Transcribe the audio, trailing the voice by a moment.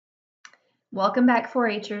Welcome back,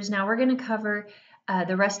 4-Hers. Now we're going to cover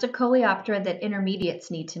the rest of Coleoptera that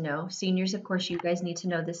intermediates need to know. Seniors, of course, you guys need to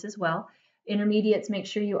know this as well. Intermediates, make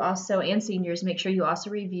sure you also, and seniors, make sure you also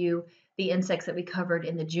review the insects that we covered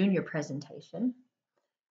in the junior presentation.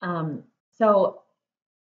 So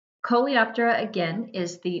Coleoptera, again,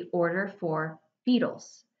 is the order for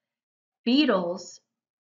beetles. Beetles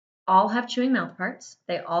all have chewing mouthparts.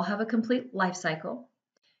 They all have a complete life cycle,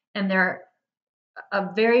 and they're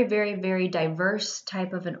a very, very, very diverse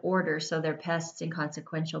type of an order. So they're pests,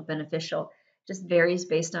 inconsequential, beneficial, just varies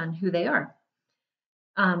based on who they are.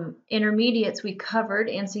 Intermediates we covered,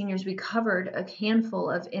 and seniors we covered a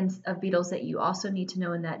handful of beetles that you also need to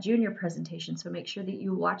know in that junior presentation. So make sure that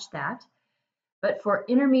you watch that. But for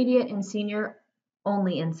intermediate and senior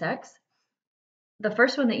only insects, the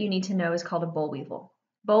first one that you need to know is called a boll weevil.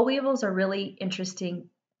 Boll weevils are really interesting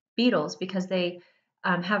beetles because they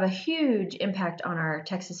have a huge impact on our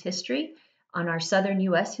Texas history, on our southern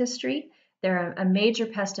U.S. history. They're a major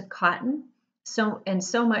pest of cotton, so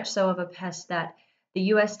much so of a pest that the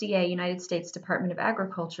USDA, United States Department of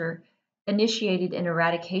Agriculture, initiated an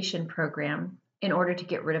eradication program in order to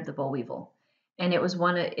get rid of the boll weevil. And it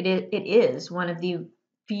is one of the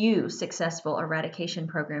few successful eradication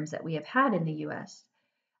programs that we have had in the U.S.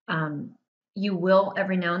 You will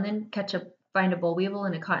every now and then find a boll weevil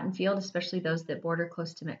in a cotton field, especially those that border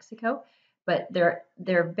close to Mexico, but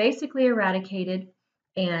they're basically eradicated,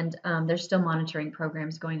 and there's still monitoring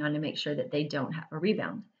programs going on to make sure that they don't have a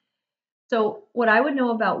rebound. So what I would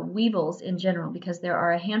know about weevils in general, because there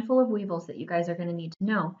are a handful of weevils that you guys are going to need to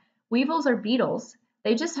know. Weevils are beetles.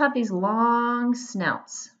 They just have these long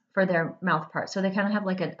snouts for their mouth parts. So they kind of have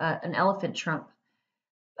like an elephant trunk,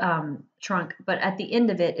 but at the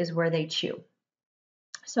end of it is where they chew.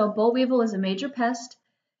 So boll weevil is a major pest.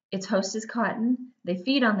 Its host is cotton. They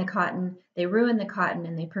feed on the cotton, they ruin the cotton,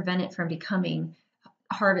 and they prevent it from becoming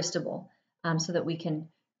harvestable so that we can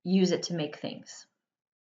use it to make things.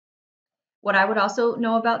 What I would also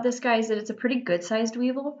know about this guy is that it's a pretty good-sized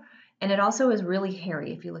weevil, and it also is really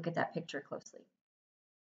hairy if you look at that picture closely.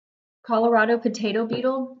 Colorado potato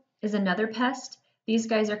beetle is another pest. These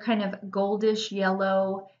guys are kind of goldish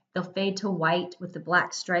yellow. They'll fade to white with the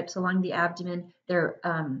black stripes along the abdomen. They're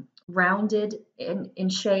rounded in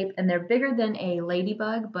shape, and they're bigger than a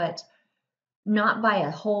ladybug, but not by a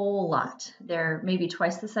whole lot. They're maybe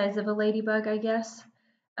twice the size of a ladybug, I guess.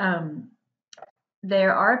 They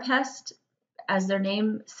are a pest. As their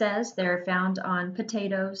name says, they're found on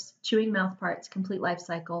potatoes, chewing mouthparts, complete life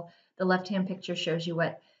cycle. The left-hand picture shows you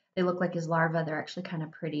what they look like as larvae. They're actually kind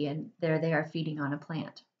of pretty, and there they are feeding on a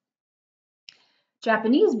plant.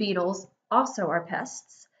 Japanese beetles also are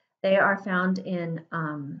pests. They are found in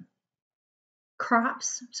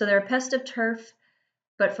crops, so they're a pest of turf,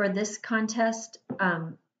 but for this contest,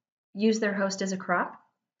 use their host as a crop.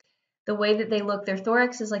 The way that they look, their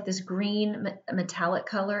thorax is like this green metallic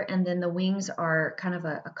color, and then the wings are kind of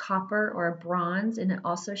a copper or a bronze, and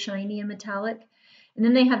also shiny and metallic. And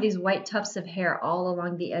then they have these white tufts of hair all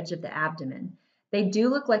along the edge of the abdomen. They do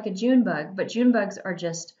look like a June bug, but June bugs are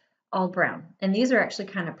just all brown. And these are actually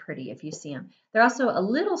kind of pretty if you see them. They're also a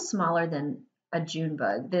little smaller than a June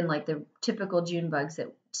bug, than like the typical June bugs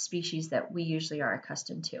species that we usually are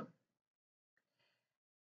accustomed to.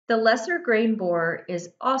 The lesser grain borer is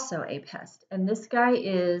also a pest, and this guy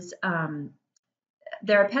is,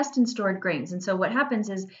 they're a pest in stored grains. And so what happens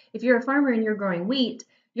is, if you're a farmer and you're growing wheat,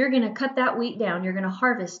 you're going to cut that wheat down, you're going to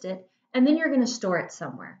harvest it, and then you're going to store it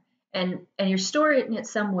somewhere. And you're storing it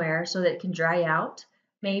somewhere so that it can dry out,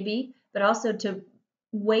 maybe, but also to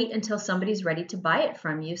wait until somebody's ready to buy it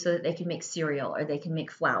from you so that they can make cereal or they can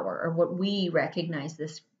make flour, or what we recognize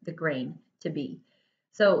the grain to be.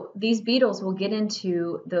 So these beetles will get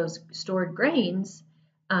into those stored grains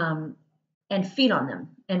and feed on them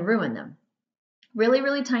and ruin them. Really,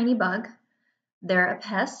 really tiny bug. They're a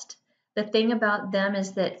pest. The thing about them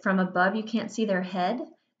is that from above you can't see their head.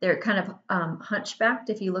 They're kind of hunchbacked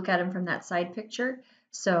if you look at them from that side picture.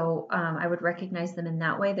 So I would recognize them in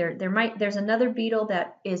that way. There's another beetle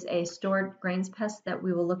that is a stored grains pest that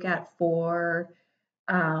we will look at for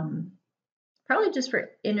probably just for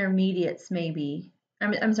intermediates, maybe.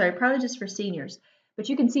 I'm sorry, probably just for seniors, but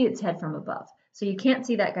you can see its head from above. So you can't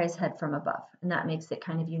see that guy's head from above, and that makes it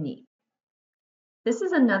kind of unique. This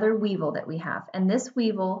is another weevil that we have, and this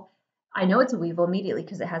weevil, I know it's a weevil immediately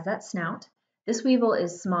because it has that snout. This weevil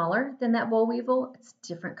is smaller than that boll weevil. It's a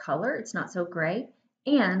different color. It's not so gray,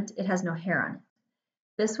 and it has no hair on it.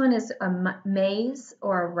 This one is a maize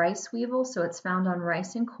or a rice weevil, so it's found on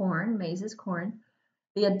rice and corn. Maize is corn.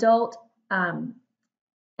 The adult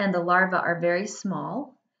and the larvae are very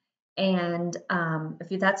small, And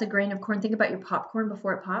if that's a grain of corn, think about your popcorn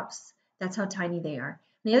before it pops. That's how tiny they are.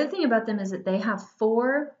 The other thing about them is that they have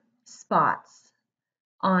 4 spots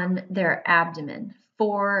on their abdomen,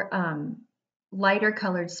 4 lighter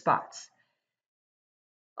colored spots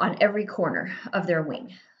on every corner of their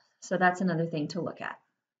wing. So that's another thing to look at.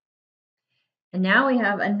 And now we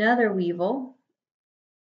have another weevil.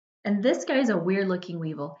 And this guy's a weird looking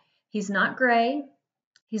weevil. He's not gray.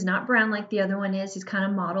 He's not brown like the other one is. He's kind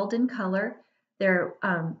of mottled in color. Their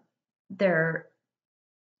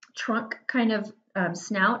trunk kind of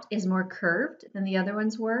snout is more curved than the other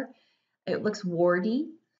ones were. It looks warty.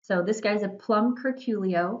 So this guy's a plum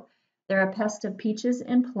curculio. They're a pest of peaches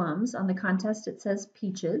and plums. On the contest it says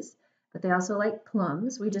peaches, but they also like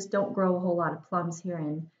plums. We just don't grow a whole lot of plums here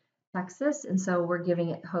in Texas, and so we're giving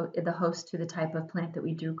it the host to the type of plant that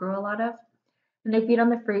we do grow a lot of. And they feed on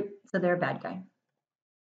the fruit, so they're a bad guy.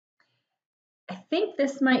 I think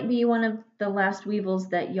this might be one of the last weevils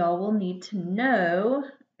that y'all will need to know.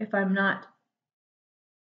 If I'm not,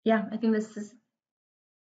 yeah, I think this is,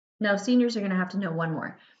 no, seniors are going to have to know one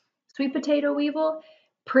more. Sweet potato weevil,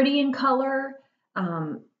 pretty in color,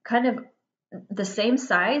 kind of the same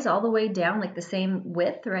size all the way down, like the same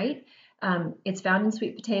width, right? It's found in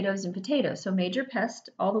sweet potatoes and potatoes. So major pest,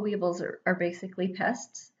 all the weevils are basically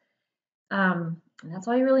pests. And that's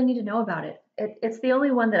all you really need to know about it. It's the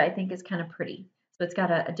only one that I think is kind of pretty. So it's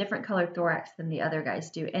got a different colored thorax than the other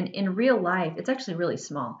guys do. And in real life, it's actually really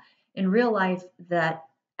small. In real life, that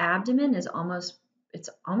abdomen is almost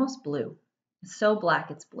blue. It's so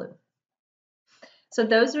black, it's blue. So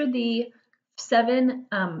those are the 7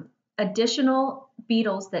 additional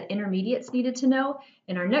beetles that intermediates needed to know.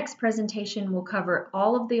 In our next presentation, we'll cover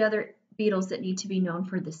all of the other beetles that need to be known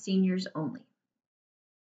for the seniors only.